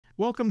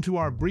Welcome to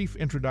our brief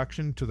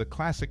introduction to the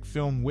classic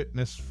film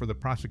Witness for the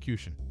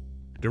Prosecution.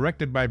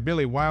 Directed by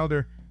Billy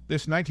Wilder,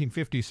 this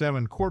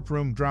 1957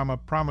 courtroom drama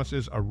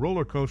promises a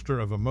roller coaster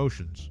of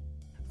emotions.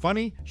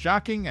 Funny,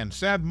 shocking, and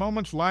sad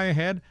moments lie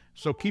ahead,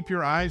 so keep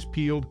your eyes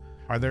peeled.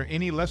 Are there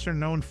any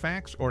lesser-known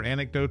facts or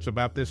anecdotes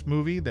about this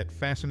movie that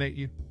fascinate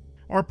you?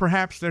 Or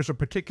perhaps there's a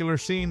particular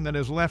scene that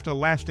has left a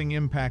lasting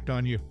impact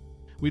on you.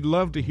 We'd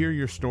love to hear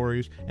your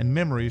stories and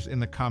memories in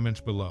the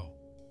comments below.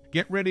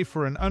 Get ready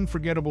for an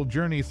unforgettable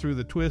journey through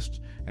the twists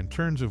and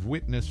turns of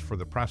Witness for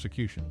the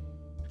Prosecution.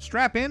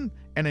 Strap in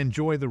and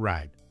enjoy the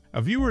ride.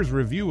 A viewer's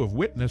review of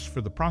Witness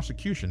for the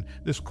Prosecution,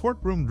 this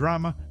courtroom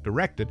drama,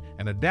 directed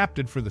and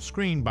adapted for the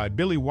screen by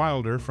Billy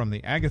Wilder from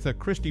the Agatha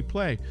Christie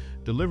play,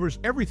 delivers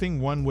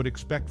everything one would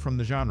expect from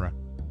the genre.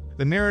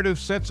 The narrative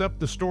sets up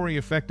the story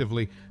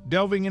effectively,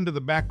 delving into the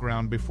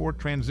background before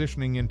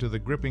transitioning into the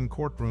gripping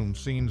courtroom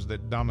scenes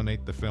that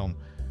dominate the film.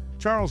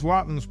 Charles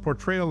Laughton's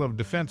portrayal of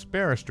defense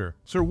barrister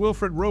Sir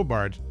Wilfrid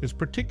Robarts is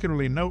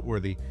particularly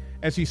noteworthy,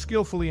 as he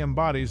skillfully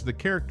embodies the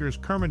character's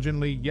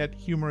curmudgeonly yet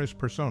humorous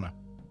persona.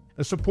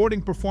 The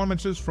supporting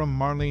performances from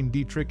Marlene,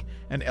 Dietrich,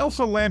 and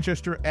Elsa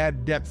Lanchester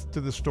add depth to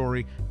the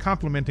story,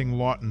 complementing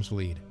Laughton's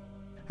lead.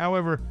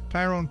 However,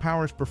 Tyrone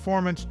Power's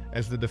performance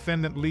as the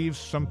defendant leaves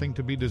something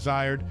to be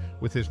desired,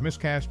 with his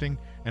miscasting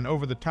and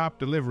over-the-top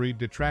delivery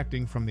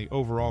detracting from the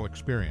overall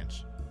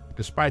experience.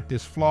 Despite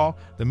this flaw,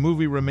 the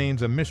movie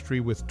remains a mystery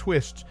with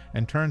twists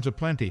and turns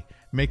aplenty,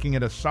 making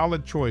it a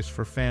solid choice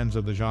for fans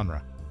of the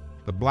genre.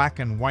 The black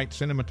and white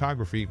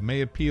cinematography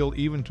may appeal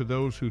even to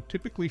those who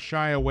typically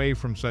shy away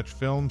from such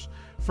films,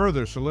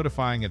 further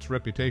solidifying its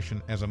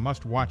reputation as a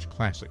must-watch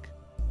classic.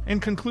 In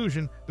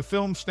conclusion, the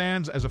film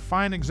stands as a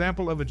fine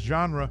example of its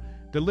genre,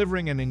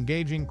 delivering an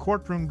engaging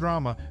courtroom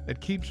drama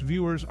that keeps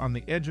viewers on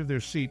the edge of their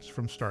seats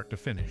from start to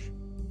finish.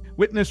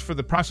 Witness for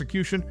the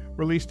Prosecution,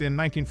 released in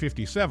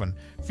 1957,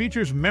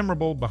 features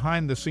memorable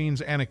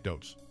behind-the-scenes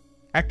anecdotes.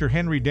 Actor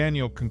Henry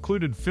Daniell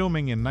concluded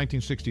filming in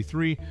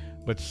 1963,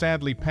 but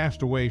sadly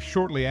passed away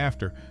shortly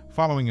after,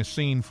 following a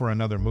scene for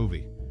another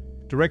movie.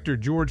 Director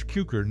George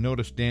Cukor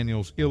noticed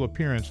Daniell's ill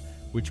appearance,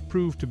 which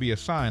proved to be a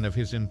sign of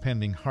his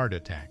impending heart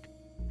attack.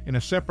 In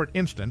a separate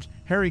instance,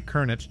 Harry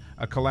Kurnitz,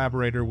 a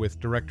collaborator with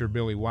director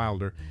Billy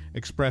Wilder,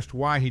 expressed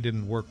why he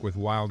didn't work with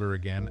Wilder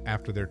again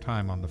after their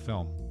time on the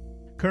film.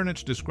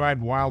 Kurnitz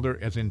described Wilder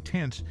as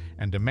intense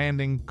and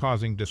demanding,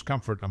 causing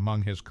discomfort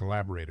among his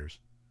collaborators.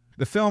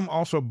 The film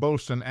also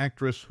boasts an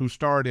actress who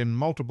starred in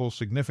multiple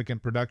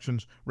significant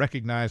productions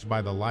recognized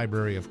by the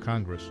Library of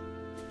Congress.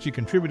 She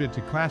contributed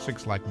to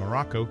classics like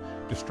Morocco,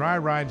 Destroy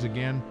Rides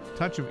Again,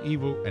 Touch of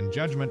Evil, and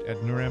Judgment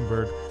at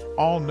Nuremberg,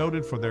 all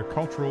noted for their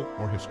cultural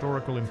or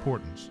historical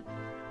importance.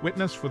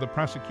 Witness for the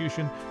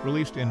Prosecution,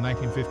 released in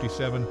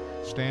 1957,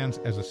 stands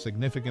as a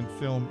significant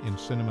film in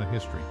cinema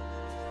history.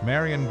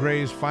 Marion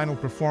Gray's final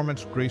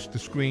performance graced the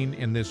screen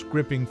in this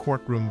gripping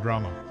courtroom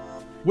drama.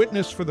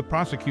 Witness for the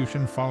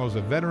Prosecution follows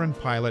a veteran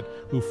pilot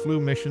who flew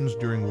missions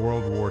during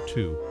World War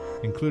II,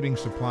 including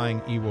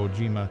supplying Iwo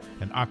Jima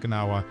and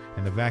Okinawa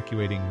and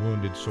evacuating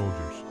wounded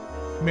soldiers.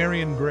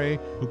 Marion Gray,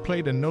 who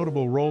played a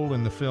notable role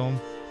in the film,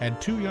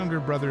 had two younger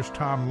brothers,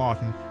 Tom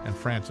Laughton and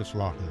Francis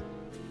Laughton.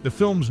 The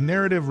film's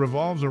narrative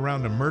revolves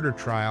around a murder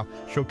trial,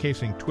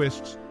 showcasing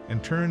twists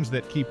and turns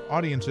that keep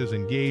audiences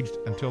engaged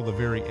until the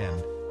very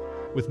end.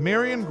 With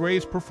Marion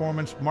Gray's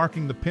performance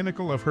marking the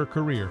pinnacle of her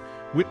career,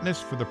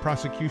 Witness for the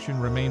Prosecution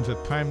remains a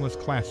timeless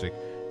classic,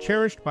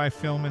 cherished by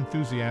film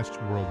enthusiasts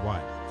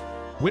worldwide.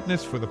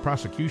 Witness for the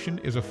Prosecution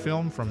is a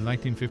film from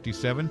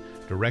 1957,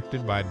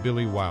 directed by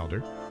Billy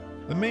Wilder.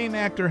 The main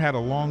actor had a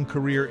long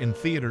career in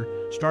theater,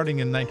 starting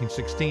in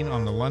 1916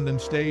 on the London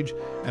stage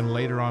and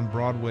later on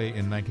Broadway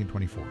in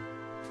 1924.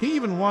 He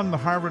even won the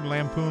Harvard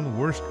Lampoon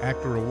Worst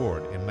Actor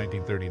Award in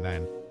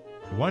 1939.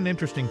 One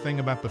interesting thing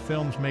about the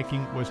film's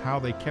making was how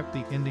they kept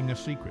the ending a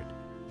secret.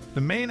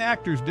 The main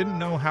actors didn't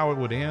know how it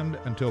would end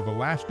until the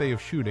last day of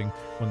shooting,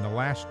 when the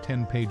last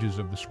 10 pages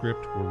of the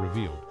script were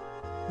revealed.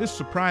 This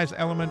surprise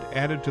element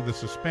added to the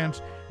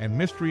suspense and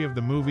mystery of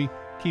the movie,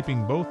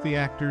 keeping both the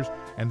actors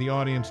and the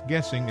audience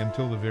guessing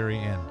until the very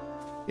end.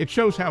 It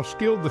shows how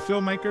skilled the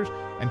filmmakers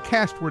and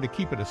cast were to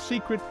keep it a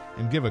secret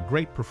and give a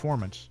great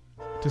performance.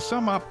 To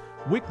sum up,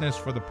 Witness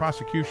for the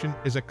Prosecution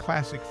is a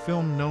classic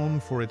film known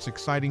for its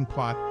exciting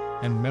plot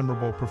and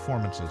memorable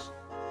performances.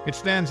 It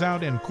stands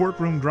out in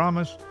courtroom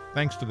dramas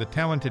thanks to the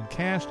talented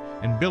cast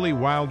and Billy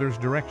Wilder's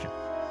direction.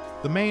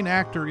 The main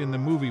actor in the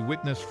movie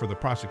Witness for the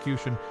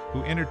Prosecution,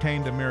 who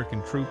entertained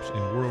American troops in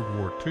World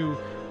War II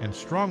and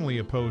strongly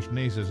opposed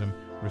Nazism,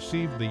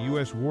 received the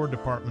U.S. War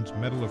Department's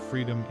Medal of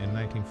Freedom in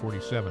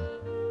 1947.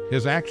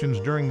 His actions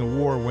during the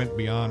war went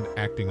beyond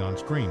acting on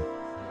screen.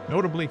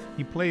 Notably,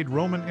 he played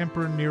Roman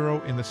Emperor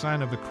Nero in The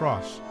Sign of the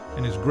Cross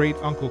and his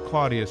great-uncle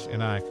Claudius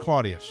in I,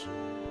 Claudius.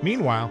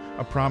 Meanwhile,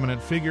 a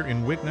prominent figure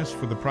in Witness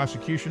for the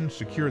Prosecution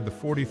secured the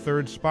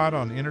 43rd spot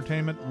on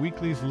Entertainment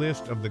Weekly's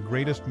list of the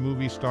greatest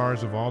movie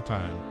stars of all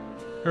time.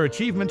 Her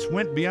achievements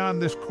went beyond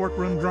this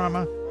courtroom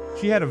drama.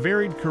 She had a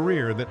varied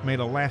career that made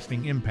a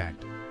lasting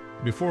impact.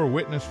 Before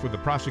witness for the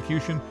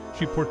prosecution,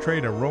 she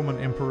portrayed a Roman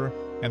emperor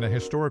and a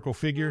historical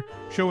figure,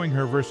 showing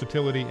her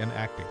versatility in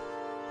acting.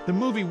 The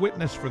movie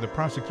Witness for the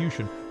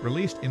Prosecution,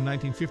 released in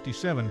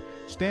 1957,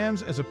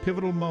 stands as a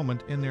pivotal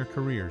moment in their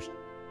careers.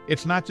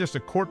 It's not just a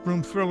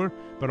courtroom thriller,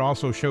 but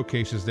also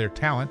showcases their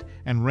talent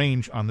and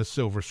range on the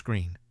silver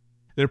screen.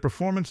 Their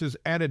performances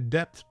added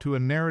depth to a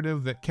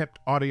narrative that kept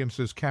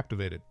audiences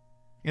captivated.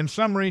 In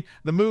summary,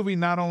 the movie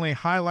not only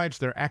highlights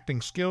their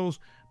acting skills,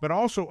 but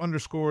also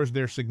underscores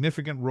their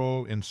significant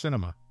role in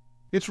cinema.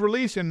 Its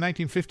release in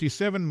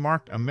 1957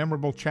 marked a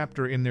memorable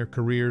chapter in their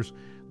careers,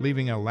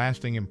 leaving a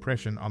lasting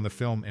impression on the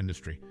film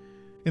industry.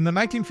 In the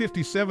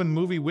 1957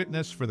 movie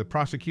Witness for the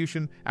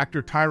Prosecution,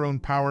 actor Tyrone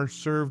Power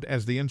served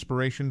as the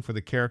inspiration for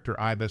the character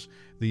Ibis,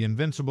 the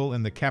Invincible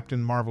in the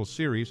Captain Marvel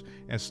series,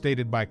 as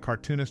stated by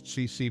cartoonist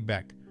C.C.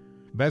 Beck.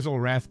 Basil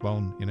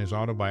Rathbone, in his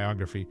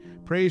autobiography,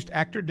 praised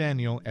actor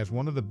Daniell as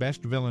one of the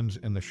best villains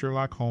in the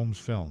Sherlock Holmes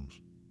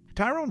films.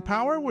 Tyrone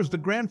Power was the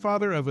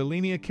grandfather of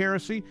Elenia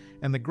Carasy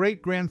and the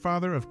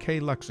great-grandfather of Kay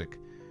Luxick.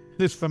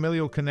 This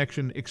familial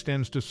connection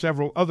extends to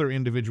several other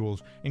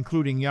individuals,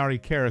 including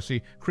Yari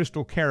Carasy,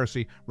 Crystal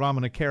Carasy,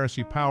 Ramana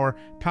Carasy Power,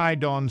 Ty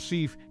Dawn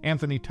Seif,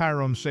 Anthony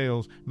Tyrone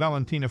Sales,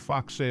 Valentina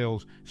Fox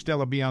Sales,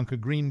 Stella Bianca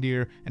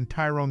Greendeer, and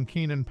Tyrone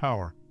Keenan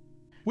Power.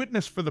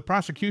 Witness for the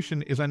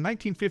Prosecution is a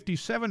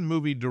 1957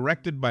 movie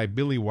directed by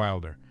Billy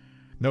Wilder.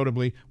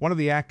 Notably, one of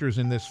the actors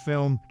in this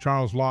film,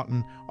 Charles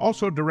Laughton,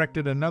 also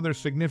directed another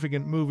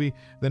significant movie,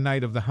 The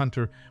Night of the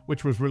Hunter,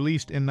 which was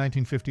released in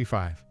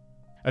 1955.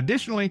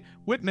 Additionally,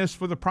 Witness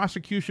for the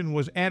Prosecution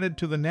was added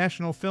to the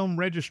National Film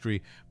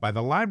Registry by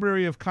the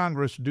Library of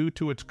Congress due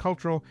to its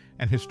cultural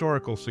and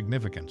historical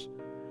significance.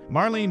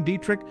 Marlene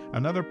Dietrich,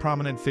 another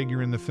prominent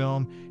figure in the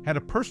film, had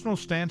a personal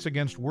stance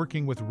against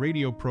working with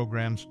radio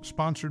programs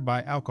sponsored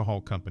by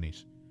alcohol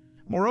companies.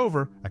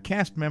 Moreover, a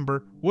cast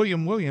member,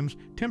 William Williams,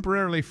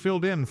 temporarily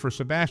filled in for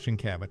Sebastian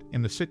Cabot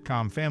in the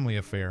sitcom Family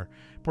Affair,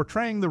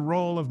 portraying the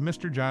role of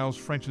Mr. Giles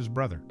French's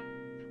brother.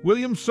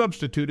 Williams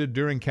substituted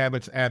during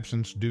Cabot's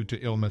absence due to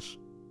illness.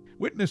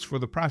 Witness for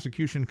the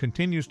Prosecution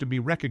continues to be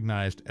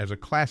recognized as a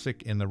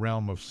classic in the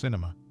realm of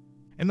cinema.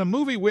 In the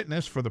movie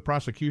Witness for the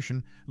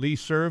Prosecution, Lee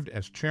served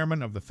as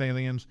chairman of the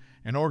Thalians,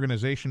 an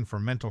organization for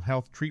mental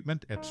health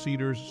treatment at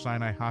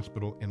Cedars-Sinai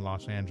Hospital in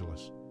Los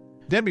Angeles.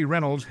 Debbie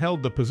Reynolds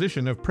held the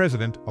position of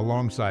president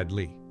alongside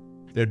Lee.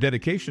 Their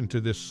dedication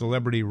to this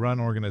celebrity-run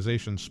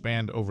organization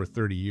spanned over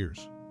 30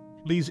 years.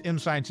 Lee's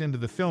insights into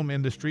the film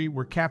industry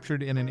were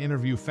captured in an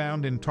interview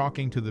found in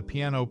Talking to the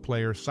Piano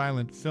Player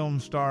Silent Film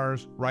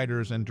Stars,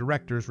 Writers, and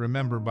Directors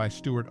Remembered by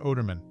Stuart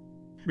Oderman.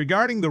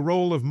 Regarding the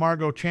role of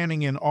Margot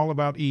Channing in All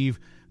About Eve,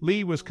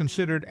 Lee was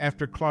considered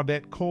after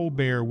Claudette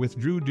Colbert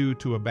withdrew due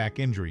to a back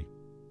injury.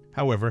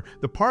 However,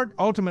 the part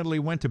ultimately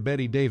went to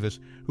Bette Davis,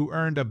 who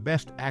earned a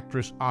Best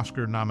Actress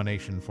Oscar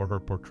nomination for her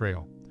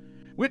portrayal.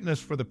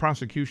 Witness for the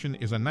Prosecution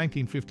is a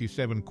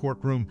 1957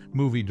 courtroom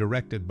movie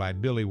directed by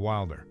Billy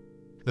Wilder.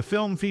 The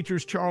film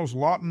features Charles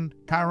Laughton,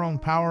 Tyrone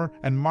Power,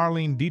 and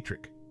Marlene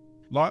Dietrich.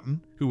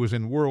 Laughton, who was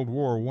in World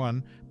War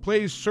I,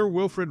 plays Sir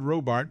Wilfrid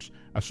Robarts,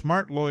 a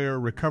smart lawyer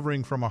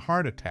recovering from a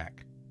heart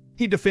attack.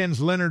 He defends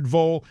Leonard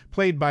Vole,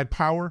 played by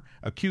Power,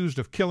 accused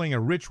of killing a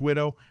rich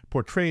widow,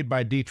 portrayed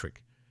by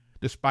Dietrich.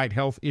 Despite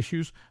health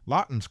issues,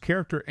 Laughton's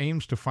character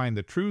aims to find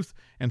the truth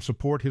and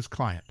support his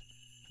client.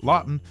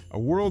 Laughton, a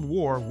World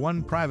War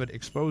I private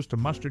exposed to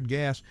mustard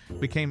gas,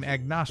 became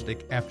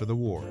agnostic after the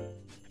war.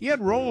 He had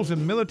roles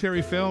in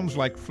military films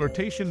like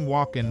Flirtation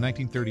Walk in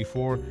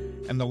 1934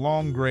 and The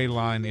Long Gray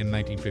Line in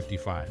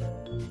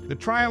 1955. The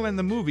trial in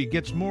the movie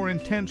gets more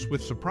intense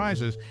with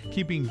surprises,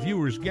 keeping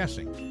viewers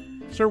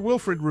guessing. Sir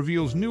Wilfrid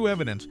reveals new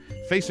evidence,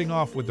 facing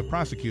off with the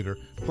prosecutor,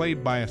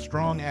 played by a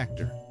strong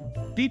actor.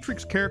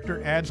 Dietrich's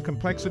character adds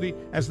complexity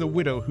as the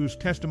widow whose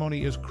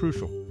testimony is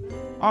crucial.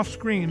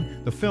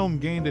 Off-screen, the film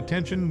gained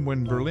attention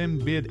when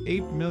Berlin bid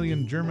 8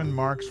 million German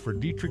marks for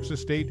Dietrich's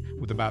estate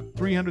with about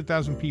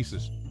 300,000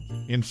 pieces.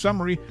 In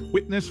summary,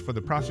 Witness for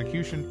the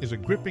Prosecution is a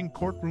gripping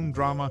courtroom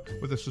drama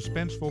with a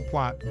suspenseful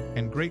plot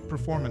and great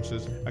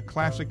performances, a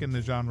classic in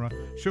the genre,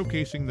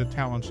 showcasing the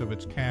talents of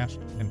its cast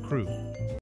and crew.